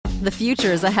The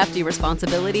future is a hefty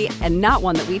responsibility and not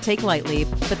one that we take lightly.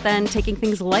 But then taking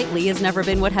things lightly has never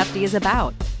been what Hefty is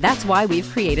about. That's why we've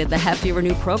created the Hefty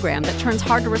Renew program that turns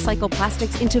hard-to-recycle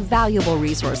plastics into valuable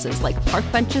resources like park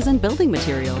benches and building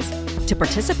materials. To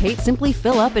participate, simply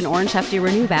fill up an orange Hefty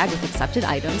Renew bag with accepted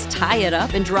items, tie it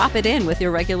up, and drop it in with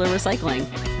your regular recycling.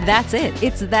 That's it.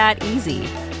 It's that easy.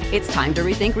 It's time to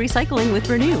rethink recycling with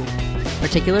Renew.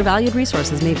 Particular valued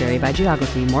resources may vary by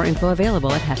geography. More info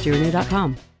available at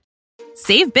heftyrenew.com.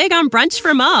 Save big on brunch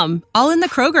for mom, all in the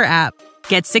Kroger app.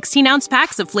 Get 16-ounce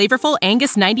packs of flavorful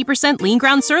Angus 90% lean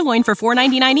ground sirloin for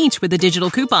 $4.99 each with a digital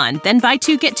coupon. Then buy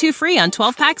 2, get 2 free on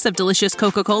 12 packs of delicious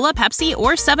Coca-Cola, Pepsi,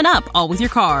 or 7-Up, all with your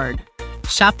card.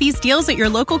 Shop these deals at your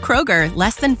local Kroger,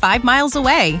 less than 5 miles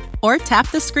away. Or tap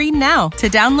the screen now to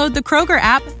download the Kroger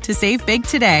app to save big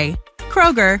today.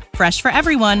 Kroger, fresh for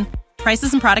everyone.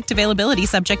 Prices and product availability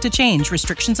subject to change.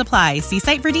 Restrictions apply. See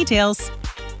site for details.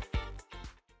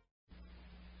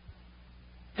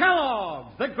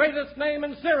 Kellogg's, the greatest name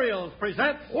in cereals,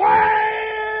 presents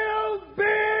Wild Bill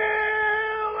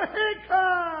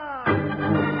Hickok!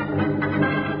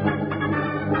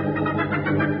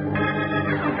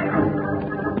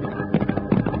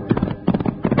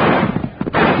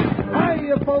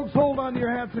 Hiya, folks. Hold on to your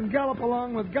hats and gallop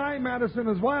along with Guy Madison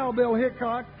as Wild Bill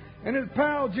Hickok and his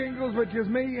pal Jingles, which is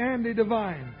me, Andy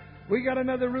Devine. We got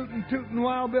another rootin' tootin'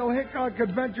 Wild Bill Hickok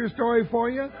adventure story for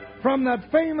you from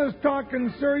that famous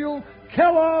talking cereal,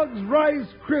 Kellogg's Rice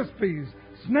Krispies.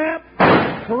 Snap,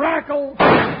 crackle,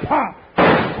 pop.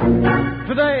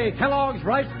 Today, Kellogg's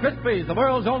Rice Krispies, the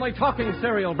world's only talking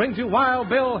cereal, brings you Wild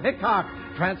Bill Hickok,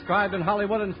 transcribed in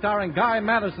Hollywood and starring Guy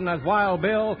Madison as Wild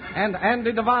Bill and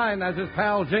Andy Devine as his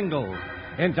pal Jingles.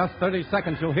 In just 30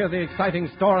 seconds, you'll hear the exciting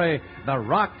story, The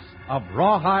Rocks of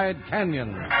Rawhide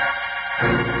Canyon.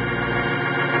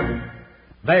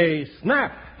 They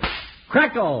snap,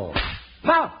 crackle,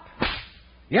 pop.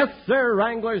 Yes, sir,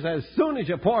 Wranglers, as soon as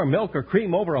you pour milk or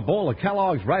cream over a bowl of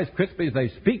Kellogg's Rice Krispies, they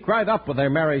speak right up with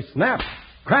their merry snap,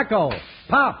 crackle,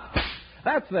 pop.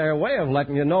 That's their way of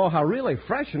letting you know how really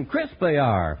fresh and crisp they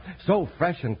are. So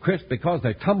fresh and crisp because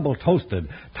they're tumble-toasted,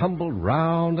 tumbled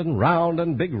round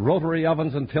in big rotary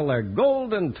ovens until they're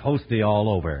golden toasty all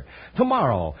over.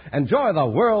 Tomorrow, enjoy the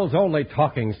world's only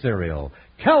talking cereal,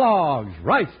 Kellogg's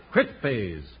Rice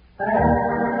Krispies.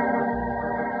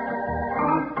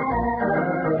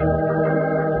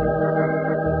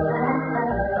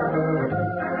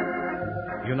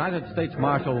 United States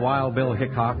Marshal Wild Bill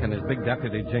Hickok and his big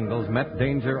deputy Jingles met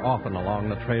danger often along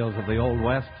the trails of the Old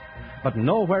West, but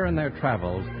nowhere in their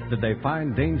travels did they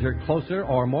find danger closer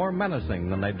or more menacing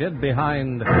than they did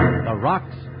behind the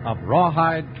rocks of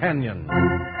Rawhide Canyon.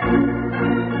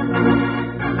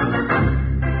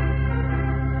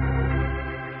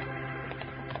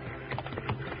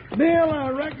 Bill, I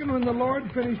reckon when the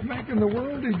Lord finished making the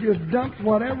world, he just dumped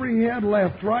whatever he had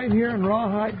left right here in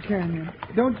Rawhide Canyon.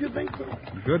 Don't you think so?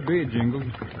 Could be, Jingles.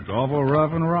 It's awful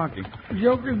rough and rocky.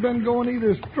 Joker's been going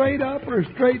either straight up or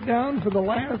straight down for the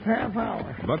last half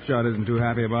hour. Buckshot isn't too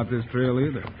happy about this trail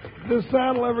either. If this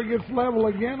saddle ever gets level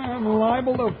again, I'm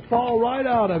liable to fall right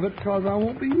out of it because I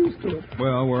won't be used to it.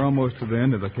 Well, we're almost to the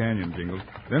end of the canyon, Jingles.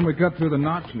 Then we cut through the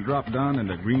notch and drop down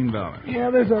into Green Valley. Yeah,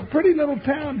 there's a pretty little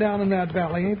town down in that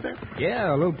valley, ain't there?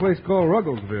 Yeah, a little place called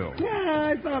Rugglesville.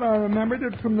 Yeah, I thought I remembered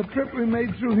it from the trip we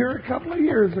made through here a couple of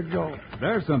years ago.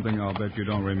 There's something I'll bet you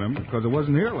don't remember, because it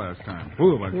wasn't here last time.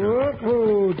 Ooh,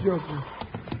 Oh, Joker.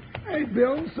 Hey,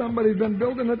 Bill, somebody's been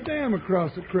building a dam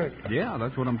across the creek. Yeah,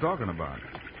 that's what I'm talking about.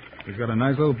 It's got a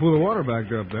nice little pool of water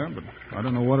back up there, but I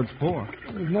don't know what it's for.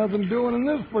 There's nothing doing in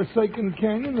this forsaken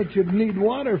canyon that you'd need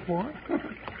water for.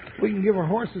 We can give our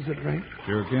horses a drink.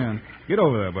 Sure can. Get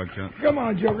over there, Buckshot. Come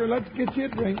on, Joker, let's get you a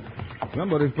drink.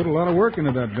 Somebody's put a lot of work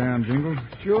into that dam, Jingles.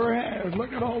 Sure has.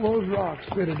 Look at all those rocks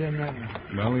fitted in there.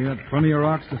 Well, we had plenty of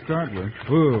rocks to start with.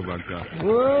 Ooh, Buckshot.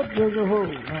 Whoop, Joker, whoop.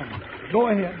 Go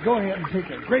ahead and take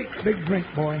a great big drink,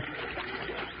 boy.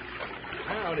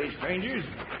 Howdy, strangers.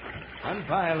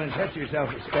 Unpile and set yourself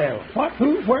a spell. What?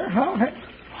 Who? Where? How?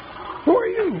 Who are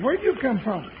you? Where'd you come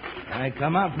from? I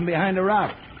come out from behind a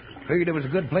rock. Figured it was a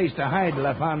good place to hide till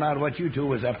I found out what you two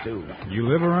was up to. You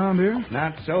live around here?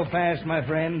 Not so fast, my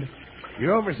friend.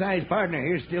 Your oversized partner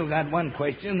here still got one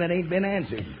question that ain't been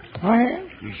answered. I have?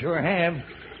 You sure have.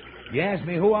 You asked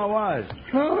me who I was.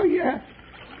 Oh, yeah.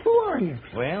 Who are you?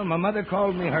 Well, my mother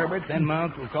called me Herbert, then my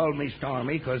uncle called me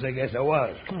Stormy, 'cause I guess I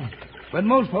was. Oh. But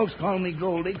most folks call me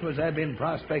Goldie, 'cause I've been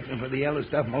prospecting for the yellow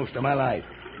stuff most of my life.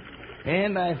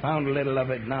 And I found a little of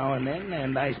it now and then,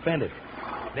 and I spent it.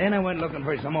 Then I went looking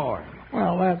for some more.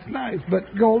 Well, that's nice.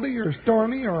 But Goldie or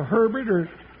Stormy or Herbert or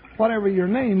whatever your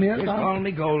name is. Just call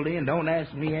me Goldie and don't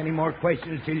ask me any more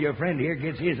questions till your friend here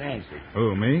gets his answer.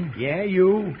 Who, me? Yeah,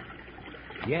 you.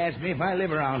 You asked me if I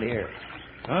live around here.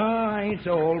 Oh, I ain't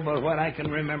so old, but what I can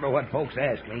remember what folks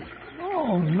ask me.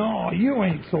 Oh, no, you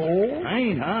ain't so old. I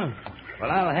ain't, huh? Well,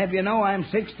 I'll have you know I'm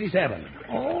 67.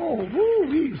 Oh,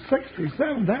 woo, he's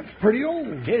 67. That's pretty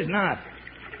old. 'Tis not.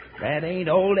 That ain't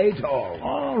old at all.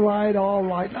 All right, all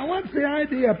right. Now, what's the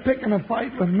idea of picking a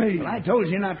fight with me? Well, I told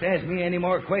you not to ask me any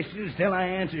more questions till I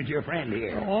answered your friend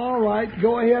here. All right,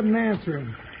 go ahead and answer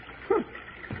him.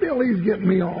 Bill, he's getting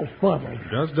me all fuddled.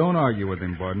 Just don't argue with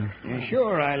him, partner. Yeah,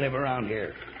 sure, I live around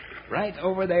here. Right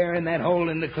over there in that hole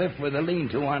in the cliff with a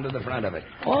lean-to onto the front of it.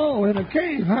 Oh, in a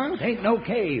cave, huh? Ain't no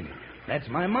cave. That's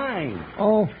my mine.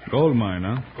 Oh, Gold mine,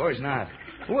 huh? Of course not.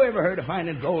 Who ever heard of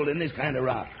finding gold in this kind of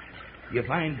rock? You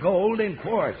find gold in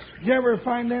quartz. did you ever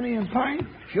find any in pine?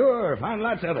 Sure, found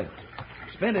lots of it.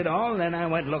 Spent it all, then I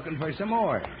went looking for some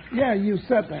more. Yeah, you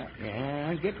said that. Yeah,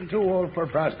 I'm getting too old for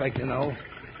prospecting, though.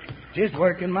 Just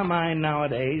working my mind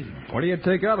nowadays. What do you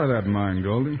take out of that mine,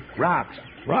 Goldie? Rocks.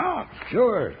 Rocks.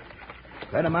 Sure.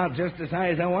 Cut 'em out just the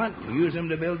size I want and use 'em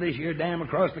to build this here dam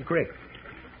across the creek.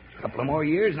 A couple of more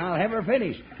years and I'll have her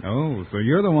finished. Oh, so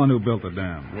you're the one who built the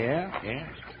dam. Yeah.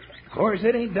 Of course,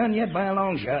 it ain't done yet by a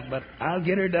long shot, but I'll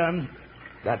get her done.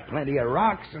 Got plenty of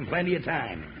rocks and plenty of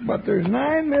time. But there's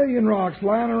 9 million rocks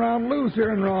lying around loose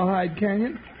here in Rawhide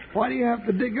Canyon. Why do you have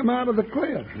to dig them out of the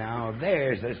cliff? Now,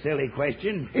 there's a silly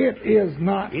question. It is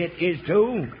not. It is,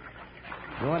 too.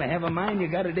 You want to have a mine, you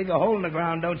got to dig a hole in the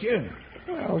ground, don't you?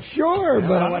 Well, sure, Well,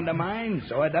 but... I wanted a mine,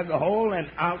 so I dug a hole, and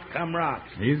out come rocks.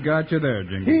 He's got you there,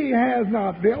 Jingles. He has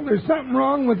not, Bill. There's something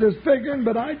wrong with his figuring,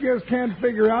 but I just can't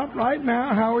figure out right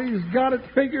now how he's got it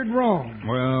figured wrong.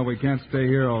 Well, we can't stay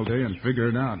here all day and figure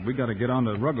it out. We got to get on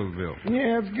to Rugglesville.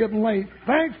 Yeah, it's getting late.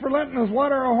 Thanks for letting us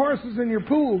water our horses in your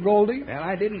pool, Goldie. Well,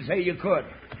 I didn't say you could,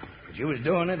 but you was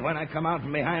doing it when I come out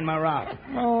from behind my rock.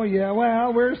 Oh, yeah,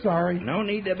 well, we're sorry. No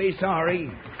need to be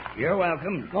sorry. You're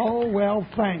welcome. Oh, well,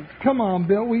 thanks. Come on,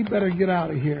 Bill. We better get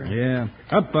out of here. Yeah.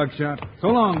 Up, Buckshot. So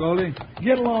long, Goldie.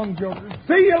 Get along, Joker.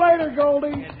 See you later,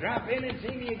 Goldie. And drop in and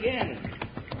see me again.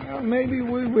 Well, maybe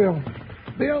we will.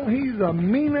 Bill, he's the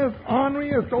meanest,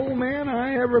 orneriest old man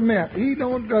I ever met. He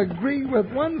don't agree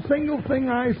with one single thing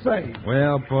I say.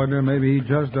 Well, partner, maybe he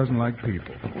just doesn't like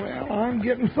people. Well, I'm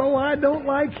getting so I don't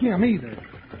like him either.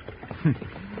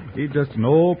 He's just an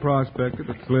old prospector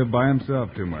that's lived by himself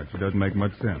too much. He doesn't make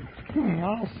much sense.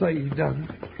 I'll say he doesn't.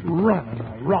 Running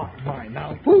a rock mine.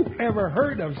 Now, who ever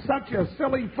heard of such a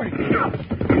silly thing?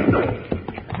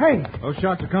 Hey, Those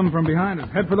shots are coming from behind us.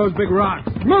 Head for those big rocks.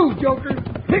 move, Joker.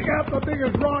 Pick out the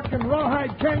biggest rock in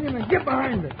Rawhide Canyon and get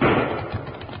behind it.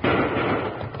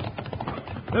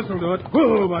 This'll do it.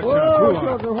 Whoa, Buckshot. Whoa,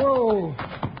 Whoa. Joker, whoa.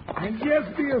 And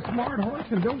just be a smart horse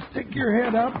and don't stick your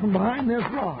head out from behind this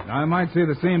rock. I might say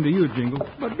the same to you, Jingles.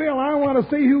 But, Bill, I want to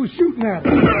see who's shooting at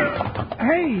it.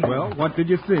 Hey! Well, what did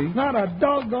you see? Not a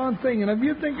doggone thing. And if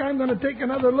you think I'm going to take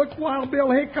another look, Wild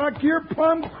Bill Hickok, you're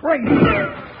plumb crazy.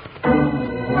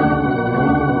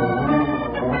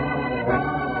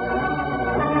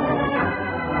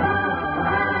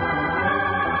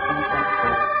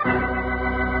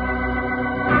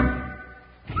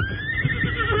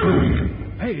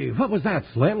 Hey, what was that,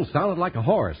 Slim? Sounded like a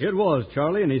horse. It was,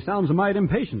 Charlie, and he sounds a mite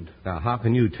impatient. Now, how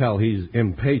can you tell he's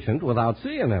impatient without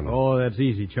seeing him? Oh, that's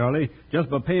easy, Charlie. Just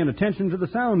by paying attention to the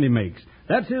sound he makes.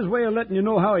 That's his way of letting you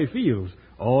know how he feels.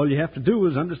 All you have to do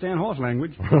is understand horse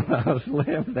language.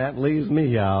 Slim, that leaves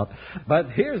me out.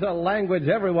 But here's a language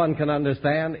everyone can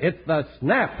understand. It's the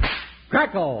snap,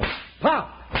 crackle,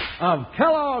 pop of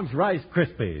Kellogg's Rice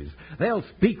Krispies. They'll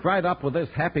speak right up with this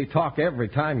happy talk every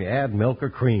time you add milk or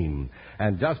cream.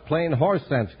 And just plain horse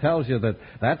sense tells you that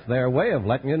that's their way of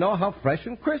letting you know how fresh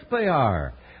and crisp they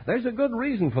are. There's a good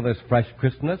reason for this fresh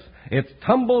crispness. It's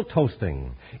tumble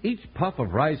toasting. Each puff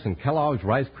of rice in Kellogg's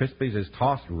Rice Krispies is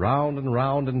tossed round and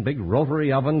round in big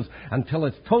rotary ovens until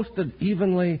it's toasted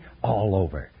evenly all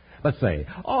over. But say,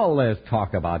 all this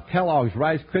talk about Kellogg's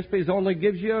Rice Krispies only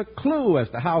gives you a clue as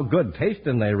to how good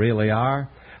tasting they really are.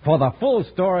 For the full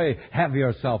story, have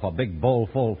yourself a big bowl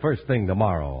full first thing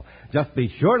tomorrow. Just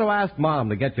be sure to ask Mom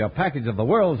to get you a package of the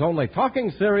world's only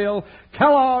talking cereal,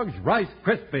 Kellogg's Rice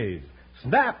Krispies.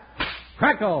 Snap,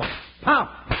 crackle, pop.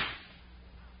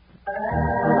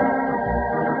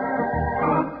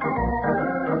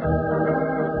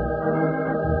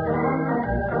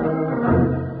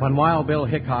 When Wild Bill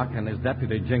Hickok and his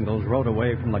deputy Jingles rode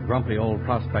away from the grumpy old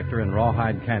prospector in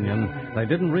Rawhide Canyon, they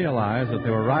didn't realize that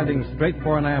they were riding straight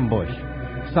for an ambush.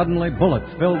 Suddenly,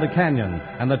 bullets filled the canyon,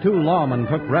 and the two lawmen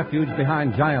took refuge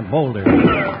behind giant boulders.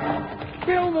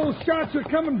 Bill, those shots are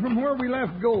coming from where we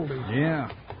left Goldie. Yeah.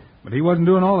 But he wasn't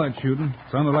doing all that shooting.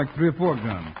 Sounded like 3 or 4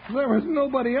 guns. There was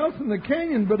nobody else in the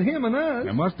canyon but him and us.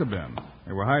 There must have been.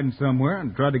 They were hiding somewhere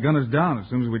and tried to gun us down as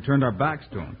soon as we turned our backs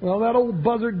to them. Well, that old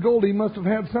buzzard Goldie must have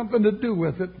had something to do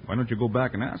with it. Why don't you go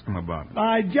back and ask him about it?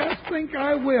 I just think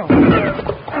I will.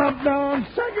 Now, on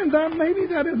second thought, maybe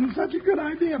that isn't such a good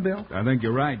idea, Bill. I think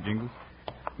you're right, Jingles.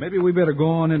 Maybe we better go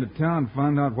on into town and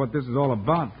find out what this is all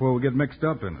about before we get mixed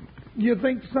up in it. You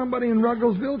think somebody in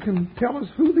Rugglesville can tell us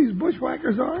who these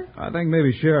bushwhackers are? I think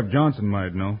maybe Sheriff Johnson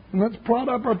might know. Let's prod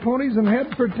up our ponies and head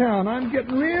for town. I'm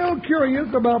getting real curious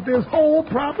about this whole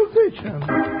proposition.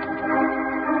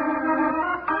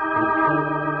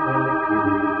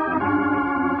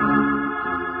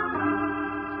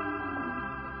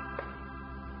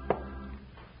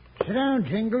 Sit down,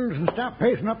 Jingles, and stop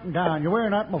pacing up and down. You're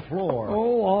wearing out my floor.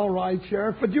 Oh, all right,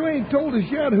 Sheriff. But you ain't told us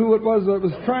yet who it was that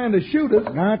was trying to shoot us.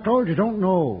 I told you, don't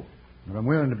know. But I'm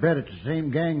willing to bet it's the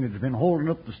same gang that's been holding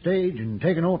up the stage and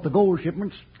taking off the gold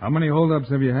shipments. How many holdups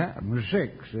have you had?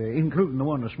 6, including the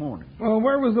one this morning. Well,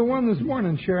 where was the one this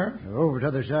morning, Sheriff? Over to the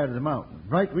other side of the mountain.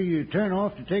 Right where you turn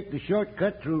off to take the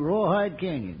shortcut through Rawhide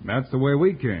Canyon. That's the way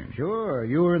we came. Sure,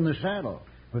 you were in the saddle.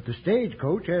 But the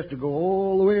stagecoach has to go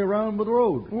all the way around the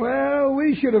road. Well,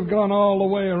 we should have gone all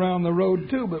the way around the road,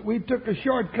 too, but we took a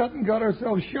shortcut and got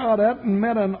ourselves shot at and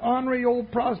met an ornery old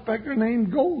prospector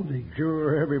named Goldie.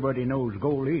 Sure, everybody knows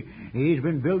Goldie. He's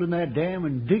been building that dam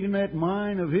and digging that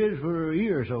mine of his for a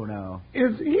year or so now.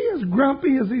 Is he as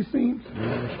grumpy as he seems?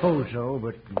 I suppose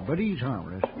so, but he's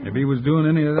harmless. If he was doing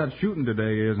any of that shooting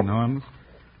today, he isn't harmless.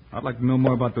 I'd like to know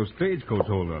more about those stagecoach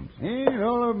holdups. Yeah,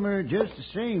 all of them are just the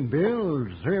same, Bill.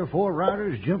 3 or 4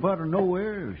 riders jump out of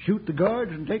nowhere, shoot the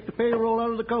guards, and take the payroll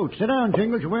out of the coach. Sit down,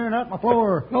 Jingles. You're wearing out my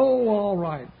floor. Oh, all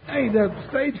right. Hey, the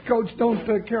stagecoach don't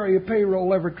carry a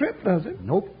payroll every trip, does it?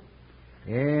 Nope.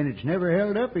 And it's never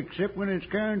held up except when it's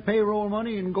carrying payroll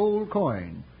money in gold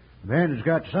coin. The bandit's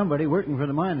got somebody working for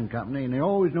the mining company, and they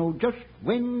always know just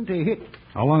when to hit.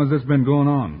 How long has this been going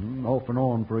on? Off and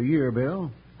on for a year,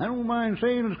 Bill. I don't mind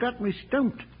saying it's got me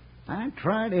stumped. I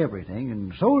tried everything,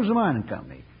 and so's the mining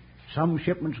company. Some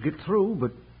shipments get through,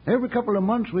 but every couple of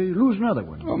months we lose another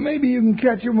one. Well, maybe you can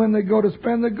catch them when they go to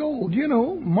spend the gold. You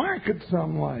know, market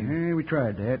some way. Yeah, we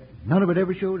tried that. None of it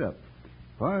ever showed up.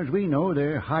 As far as we know,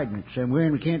 they're hiding it somewhere,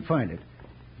 and we can't find it.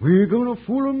 We're going to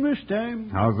fool them this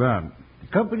time. How's that? The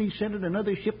company's sending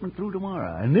another shipment through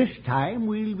tomorrow, and this time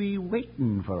we'll be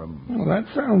waiting for them. Well, that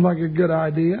sounds like a good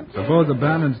idea. Suppose the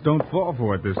bandits don't fall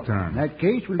for it this time. In that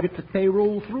case, we'll get the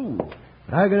payroll through.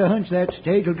 But I got a hunch that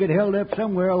stage will get held up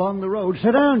somewhere along the road.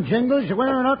 Sit down, Jingles. You're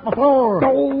wearing out my floor.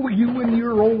 Oh, you and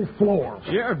your old floor.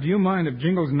 Sheriff, do you mind if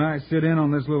Jingles and I sit in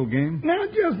on this little game? Now,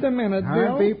 just a minute,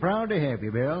 Bill. I'd be proud to have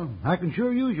you, Bill. I can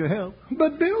sure use your help.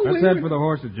 But, Bill... Let's head for the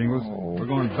horses, Jingles. Oh. We're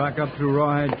going back up through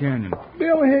Rawhide Canyon.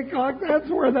 Bill Hickok, that's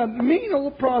where that mean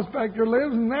old prospector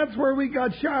lives, and that's where we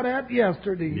got shot at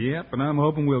yesterday. Yep, and I'm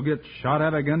hoping we'll get shot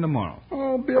at again tomorrow.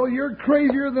 Oh, Bill, you're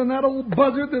crazier than that old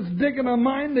buzzard that's digging a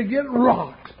mine to get rocked.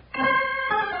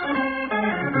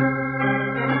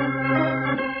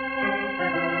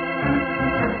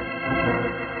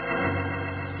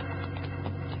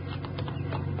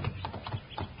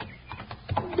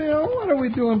 Bill, what are we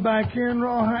doing back here in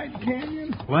Rawhide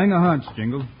Canyon? Playing a hunch,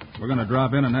 Jingles. We're going to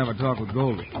drop in and have a talk with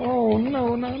Goldie. Oh,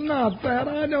 no, not that.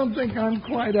 I don't think I'm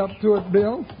quite up to it,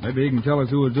 Bill. Maybe he can tell us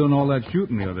who was doing all that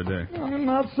shooting the other day. I'm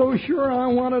not so sure I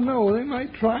want to know. They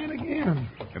might try it again.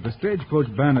 If the stagecoach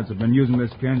bandits have been using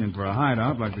this canyon for a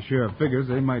hideout, like the sheriff figures,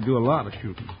 they might do a lot of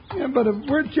shooting. Yeah, but if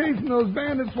we're chasing those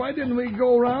bandits, why didn't we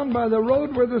go around by the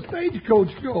road where the stagecoach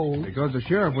goes? Because the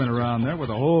sheriff went around there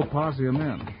with a whole posse of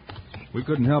men. We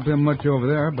couldn't help him much over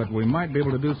there, but we might be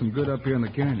able to do some good up here in the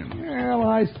canyon. Well,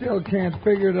 I still can't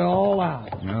figure it all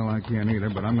out. Well, I can't either,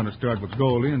 but I'm going to start with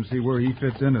Goldie and see where he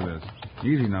fits into this.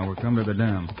 Easy now, we're coming to the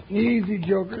dam. Easy,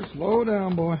 Joker. Slow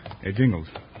down, boy. Hey, Jingles,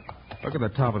 look at the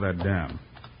top of that dam.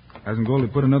 Hasn't Goldie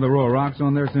put another row of rocks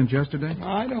on there since yesterday?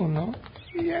 I don't know.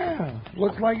 Yeah,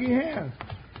 looks like he has.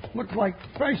 Looks like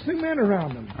fresh cement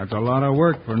around him. That's a lot of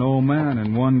work for an old man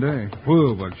in one day.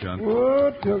 Whoa, Buckshot.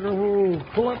 Whoa, Joker, whoa.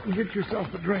 Pull up and get yourself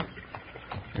a drink.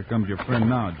 Here comes your friend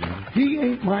now, Jingles. He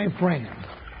ain't my friend.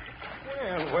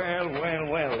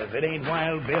 Well, if it ain't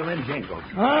Wild Bill and Jingles.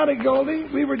 Howdy, Goldie.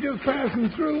 We were just passing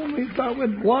through, and we thought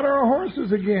we'd water our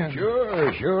horses again.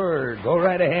 Sure. Go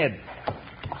right ahead.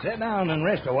 Sit down and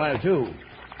rest a while, too.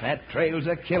 That trail's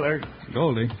a killer.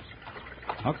 Goldie,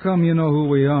 how come you know who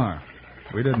we are?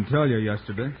 We didn't tell you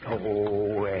yesterday. Oh,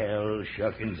 well,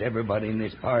 shuckins, everybody in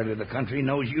this part of the country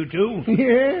knows you, too.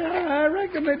 Yeah, I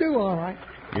reckon they do, all right.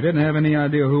 You didn't have any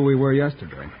idea who we were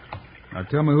yesterday. Now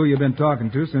tell me who you've been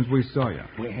talking to since we saw you.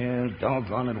 Well,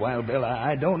 doggone it, Wild Bill.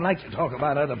 I don't like to talk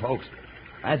about other folks.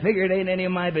 I figure it ain't any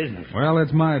of my business. Well,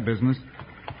 it's my business.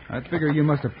 I figure you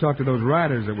must have talked to those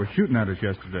riders that were shooting at us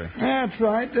yesterday. That's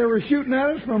right. They were shooting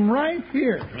at us from right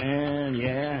here. Well,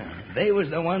 yeah. They was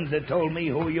the ones that told me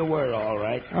who you were, all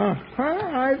right.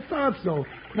 I thought so.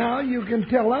 Now you can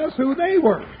tell us who they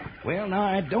were. Well, now,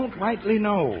 I don't rightly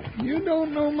know. You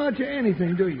don't know much of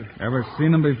anything, do you? Ever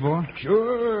seen them before?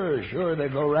 Sure. They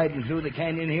go riding through the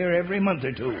canyon here every month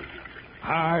or two.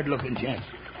 Hard-looking gents.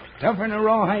 Tougher than a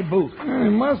rawhide boot.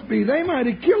 It must be. They might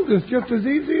have killed us just as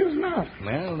easy as not.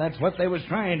 Well, that's what they was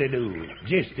trying to do,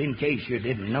 just in case you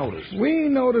didn't notice. We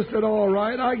noticed it all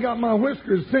right. I got my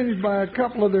whiskers singed by a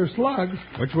couple of their slugs.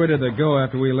 Which way did they go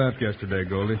after we left yesterday,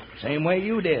 Goldie? Same way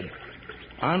you did.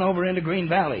 On over into Green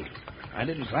Valley. I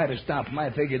didn't try to stop them.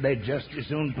 I figured they'd just as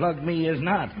soon plug me as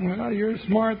not. Well, you're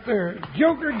smart there.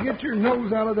 Joker, get your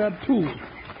nose out of that pool.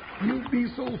 You'll be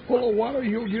so full of water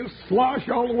you'll just slosh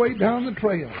all the way down the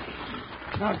trail.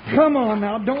 Now, come on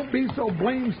now. Don't be so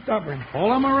blame stubborn.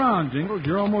 Pull him around, Jingles.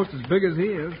 You're almost as big as he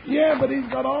is. Yeah, but he's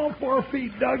got all 4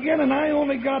 feet dug in, and I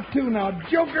only got 2 now.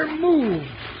 Joker, move.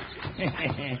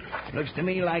 Looks to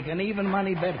me like an even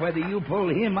money bet whether you pull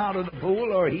him out of the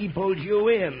pool or he pulls you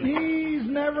in. He's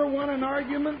never won an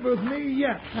argument with me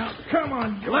yet. Now, come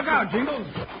on, Joker. Look out, Jingles.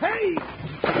 Hey!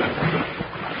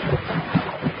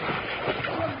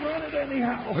 I'll run it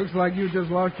anyhow. Looks like you just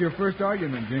lost your first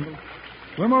argument, Jingles.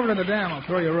 Swim over to the dam. I'll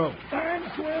throw you a rope. I'm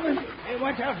swimming. Hey,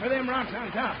 watch out for them rocks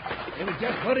on top. They was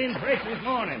just put in fresh this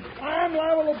morning. I'm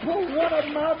liable to pull one of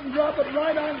them out and drop it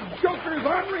right on Joker's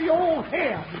ornery old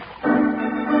head.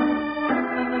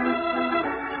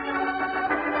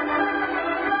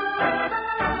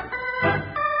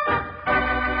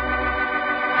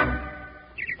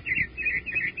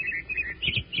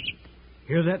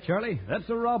 Hear that, Charlie? That's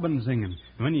a robin singing.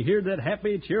 When you heard that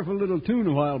happy, cheerful little tune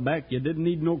a while back, you didn't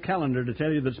need no calendar to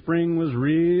tell you that spring was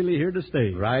really here to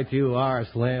stay. Right you are,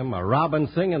 Slim. A robin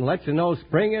singing lets you know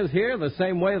spring is here the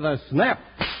same way the snap,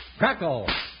 crackle,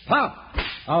 pop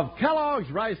of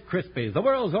Kellogg's Rice Krispies, the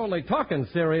world's only talking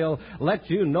cereal, lets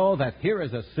you know that here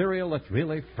is a cereal that's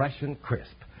really fresh and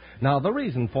crisp. Now, the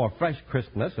reason for fresh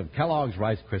crispness of Kellogg's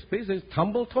Rice Krispies is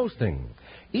tumble toasting.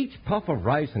 Each puff of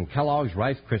rice in Kellogg's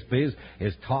Rice Krispies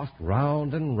is tossed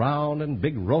round and round in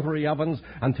big rotary ovens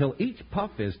until each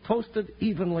puff is toasted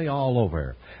evenly all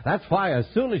over. That's why as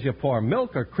soon as you pour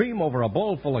milk or cream over a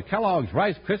bowl full of Kellogg's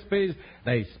Rice Krispies,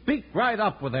 they speak right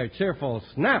up with their cheerful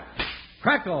snap,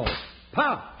 crackle,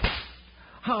 pop.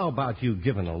 How about you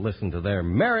giving a listen to their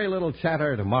merry little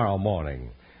chatter tomorrow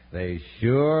morning? They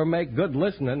sure make good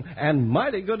listening and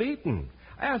mighty good eating.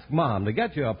 Ask Mom to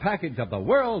get you a package of the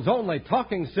world's only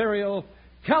talking cereal,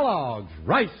 Kellogg's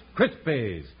Rice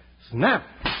Krispies. Snap,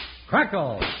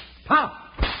 crackle, pop.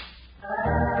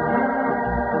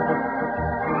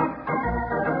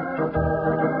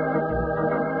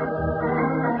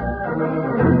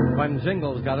 When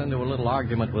Jingles got into a little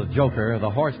argument with Joker, the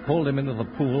horse pulled him into the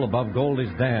pool above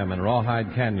Goldie's Dam in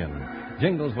Rawhide Canyon.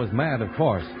 Jingles was mad, of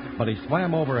course, but he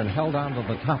swam over and held on to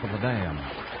the top of the dam.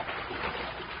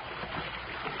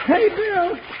 Hey,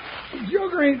 Bill,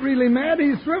 Joker ain't really mad.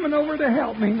 He's swimming over to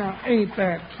help me now. Ain't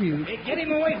that cute? Hey, get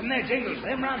him away from there, Jingles.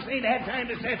 Them rocks ain't had time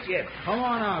to set yet. Come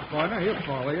on out, partner. He'll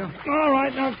follow you. All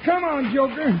right, now come on,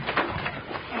 Joker.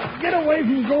 Get away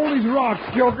from Goldie's rocks,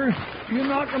 Joker. You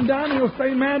knock him down, he'll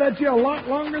stay mad at you a lot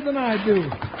longer than I do.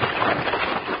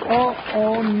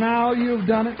 Oh, now you've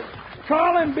done it.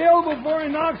 Call him, Bill, before he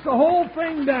knocks the whole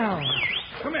thing down.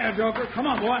 Come here, Joker. Come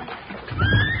on, boy.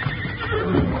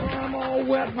 Oh, I'm all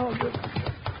wet, and I'll just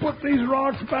put these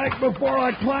rocks back before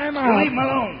I climb out. Leave him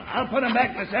alone. I'll put him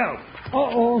back myself.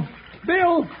 Uh-oh.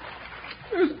 Bill,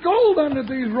 there's gold under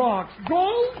these rocks.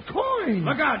 Gold coins.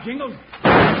 Look out, Jingles.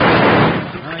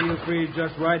 Now you freeze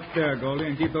just right there, Goldie,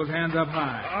 and keep those hands up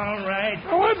high. All right.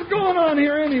 Now, what's going on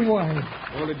here anyway?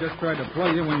 Goldie just tried to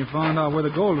play you when you found out where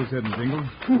the gold was hidden, Jingles.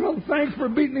 Well, thanks for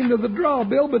beating him to the draw,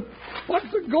 Bill, but what's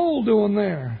the gold doing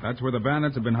there? That's where the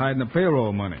bandits have been hiding the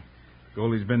payroll money.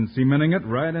 Goldie's been cementing it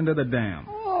right into the dam.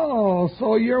 Oh,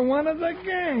 so you're one of the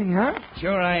gang, huh?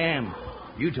 Sure I am.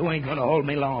 You two ain't going to hold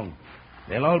me long.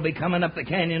 They'll all be coming up the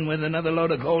canyon with another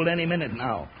load of gold any minute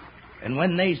now. And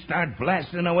when they start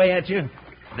blasting away at you,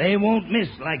 they won't miss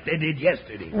like they did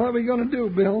yesterday. What are we going to do,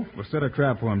 Bill? We'll set a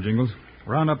trap for him, Jingles.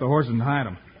 Round up the horses and hide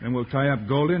them. Then we'll tie up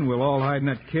Goldie and we'll all hide in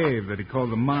that cave that he calls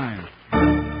the mine.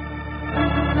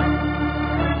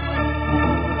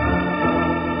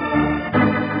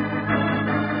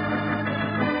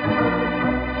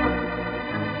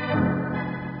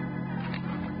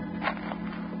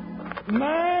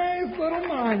 Nice little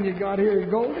mine you got here,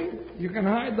 Goldie. You can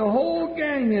hide the whole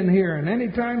gang in here, and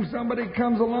anytime somebody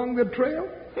comes along the trail,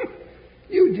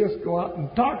 you just go out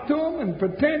and talk to them and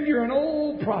pretend you're an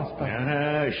old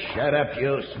prospect. Shut up,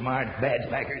 you smart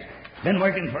badgepackers. Been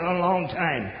working for a long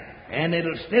time, and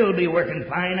it'll still be working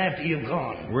fine after you've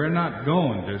gone. We're not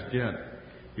going just yet.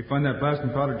 You find that blasting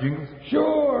powder, Jingles?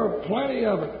 Sure, plenty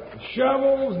of it.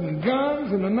 Shovels and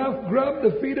guns and enough grub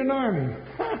to feed an army.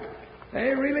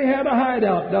 They really had a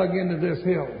hideout dug into this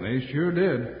hill. They sure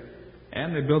did.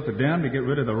 And they built the dam to get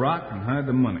rid of the rock and hide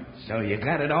the money. So you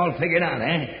got it all figured out,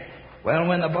 eh? Well,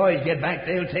 when the boys get back,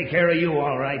 they'll take care of you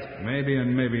all right. Maybe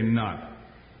and maybe not.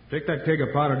 Take that keg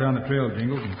of powder down the trail,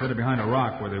 Jingles, and set it behind a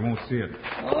rock where they won't see it.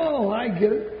 Oh, I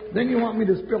get it. Then you want me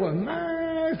to spill a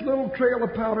nice little trail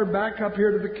of powder back up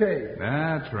here to the cave.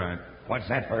 That's right. What's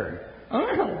that for?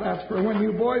 Oh, that's for when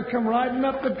you boys come riding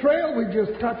up the trail. We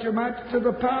just touch a match to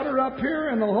the powder up here,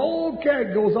 and the whole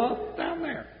keg goes off down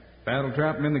there. That'll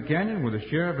trap him in the canyon where the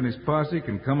sheriff and his posse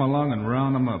can come along and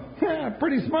round them up. Yeah,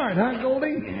 pretty smart, huh,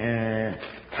 Goldie? Yeah.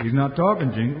 He's not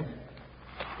talking, Jingles.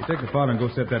 You take the powder and go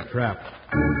set that trap.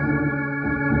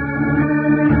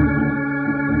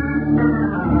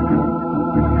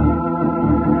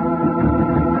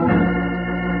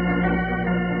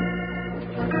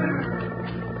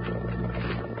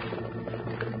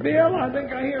 Bill, I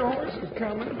think I hear horses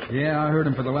coming. Yeah, I heard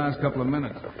him for the last couple of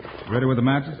minutes. Ready with the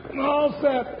matches? All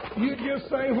set. You just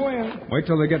say when. Wait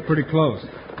till they get pretty close.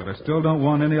 But I still don't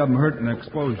want any of them hurt in an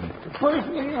explosion.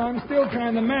 Personally, I'm still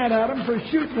kind of mad at them for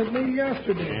shooting at me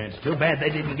yesterday. Yeah, it's too bad they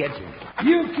didn't get you.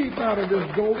 You keep out of this,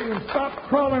 Goldie, and stop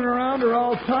crawling around or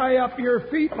I'll tie up your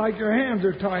feet like your hands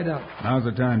are tied up. Now's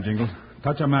the time, Jingles.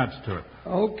 Touch a match to it.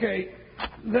 Okay.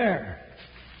 There.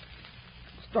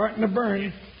 Starting to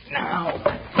burn. Now.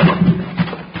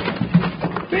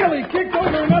 Billy kicked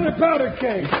over another powder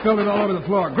keg. Spilled it all over the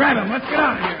floor. Grab him. Let's get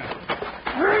out of here.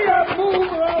 Hurry up, move,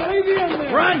 or I'll leave you in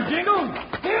there. Run, Jingles.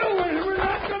 Bill, we're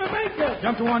not going to make it.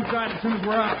 Jump to one side as soon as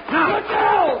we're out. Now. Look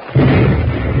out!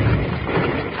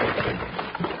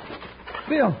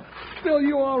 Bill,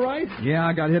 you all right? Yeah,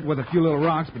 I got hit with a few little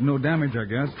rocks, but no damage, I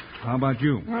guess. How about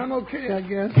you? I'm okay, I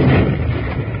guess.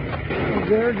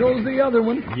 There goes the other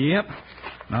one. Yep.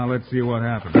 Now let's see what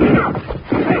happens.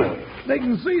 Hey, they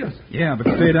can see us. Yeah, but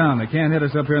stay down. They can't hit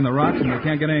us up here in the rocks, and they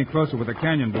can't get any closer with the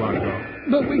canyon blocked off.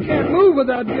 But we can't move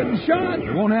without getting shot.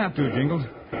 They won't have to, Jingles.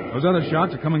 Those other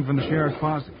shots are coming from the sheriff's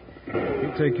posse.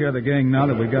 He'll take care of the gang now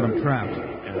that we've got them trapped.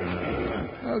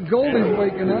 Goldie's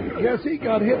waking up. Guess he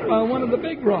got hit by one of the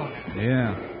big rocks.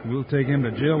 Yeah, we'll take him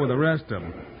to jail with the rest of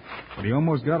them. But he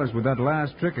almost got us with that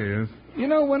last trick of his. You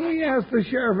know, when we asked the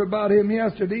sheriff about him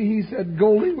yesterday, he said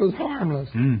Goldie was harmless.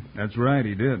 That's right,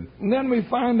 he did. And then we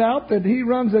found out that he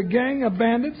runs a gang of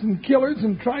bandits and killers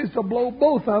and tries to blow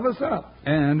both of us up.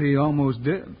 And he almost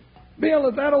did. Bill,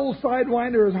 if that old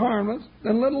sidewinder is harmless,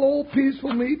 then little old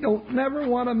peaceful me don't never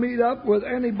want to meet up with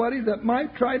anybody that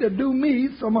might try to do me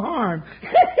some harm.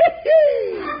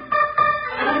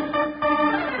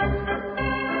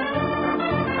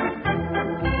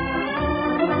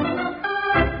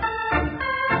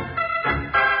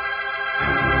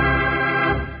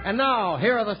 And now,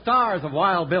 here are the stars of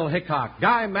Wild Bill Hickok,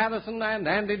 Guy Madison and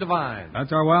Andy Devine.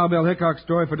 That's our Wild Bill Hickok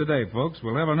story for today, folks.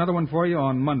 We'll have another one for you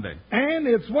on Monday. And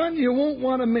it's one you won't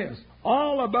want to miss.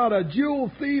 All about a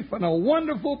jewel thief and a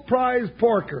wonderful prize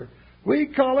porker. We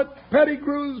call it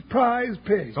Pettigrew's Prize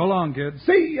Pig. So long, kids.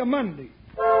 See you Monday.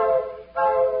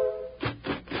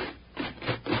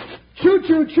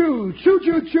 Choo-choo-choo.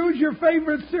 Choo-choo-choo's your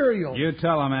favorite cereal. You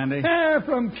tell them, Andy.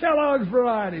 From Kellogg's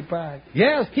Variety Pack.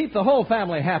 Yes, keep the whole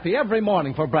family happy every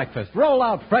morning for breakfast. Roll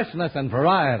out freshness and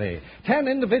variety. 10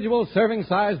 individual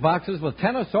serving-size boxes with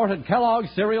 10 assorted Kellogg's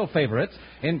cereal favorites,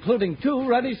 including 2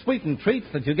 ready sweetened treats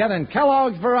that you get in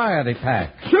Kellogg's Variety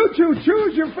Pack.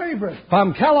 Choo-choo-choo's your favorite.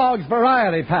 From Kellogg's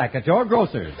Variety Pack at your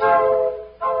grocer's.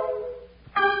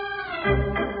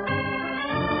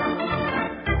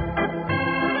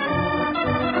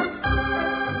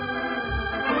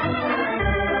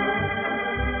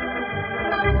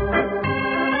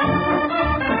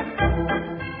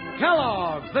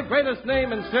 The greatest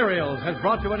name in cereals has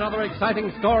brought you another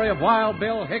exciting story of Wild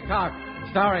Bill Hickok,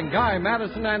 starring Guy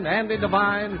Madison and Andy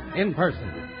Devine in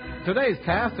person. Today's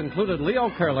cast included Leo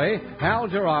Curley, Hal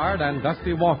Gerard, and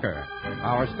Dusty Walker.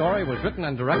 Our story was written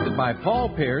and directed by Paul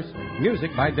Pierce, music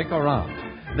by Dick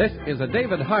Orant. This is a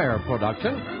David Heyer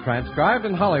production, transcribed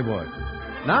in Hollywood.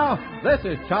 Now, this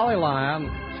is Charlie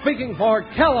Lyon, speaking for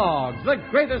Kellogg's, the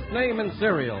greatest name in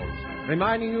cereals.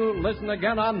 Reminding you, listen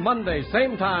again on Monday,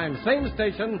 same time, same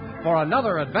station, for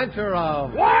another adventure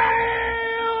of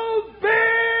Wild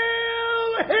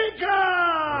Bill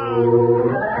Hickok!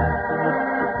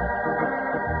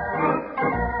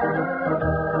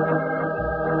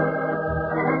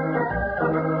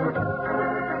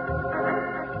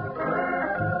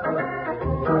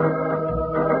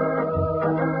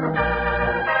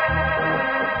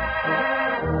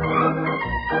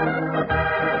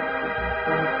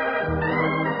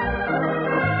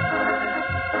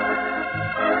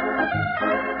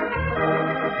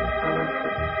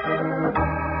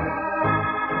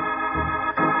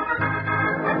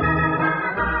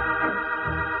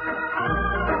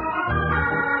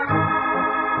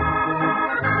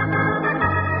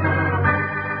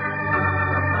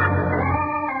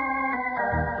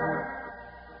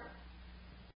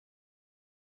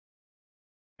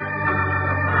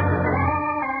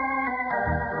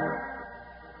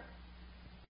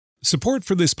 Support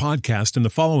for this podcast and the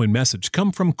following message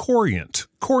come from Corient.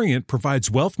 Corient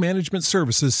provides wealth management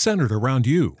services centered around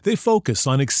you. They focus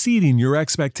on exceeding your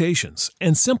expectations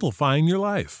and simplifying your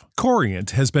life.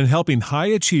 Corient has been helping high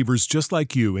achievers just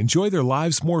like you enjoy their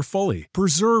lives more fully,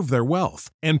 preserve their wealth,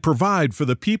 and provide for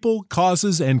the people,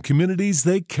 causes, and communities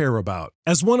they care about.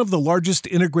 As one of the largest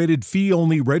integrated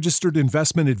fee-only registered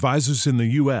investment advisors in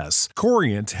the U.S.,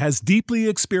 Corient has deeply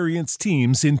experienced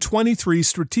teams in 23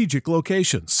 strategic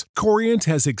locations. Corient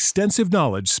has extensive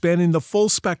knowledge spanning the full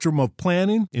spectrum of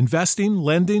planning, investing,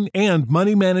 lending, and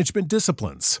money management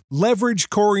disciplines. Leverage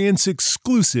Corient's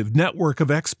exclusive network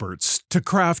of experts to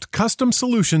craft custom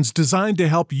solutions designed to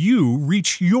help you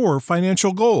reach your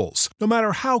financial goals, no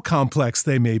matter how complex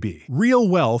they may be. Real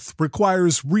wealth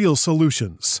requires real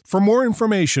solutions. For more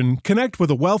information, connect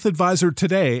with a wealth advisor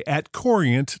today at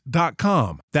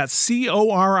Corient.com. That's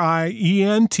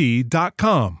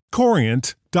Corient.com.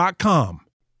 Corient.com.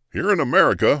 Here in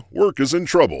America, work is in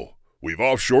trouble. We've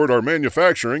offshored our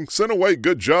manufacturing, sent away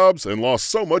good jobs, and lost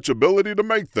so much ability to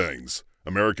make things.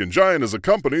 American Giant is a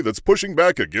company that's pushing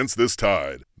back against this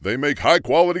tide. They make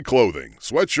high-quality clothing,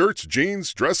 sweatshirts,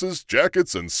 jeans, dresses,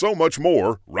 jackets, and so much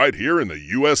more right here in the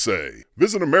USA.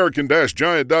 Visit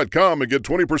American-Giant.com and get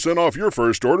 20% off your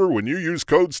first order when you use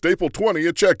code STAPLE20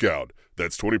 at checkout.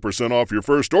 That's 20% off your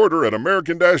first order at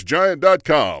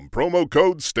American-Giant.com, promo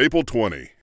code STAPLE20.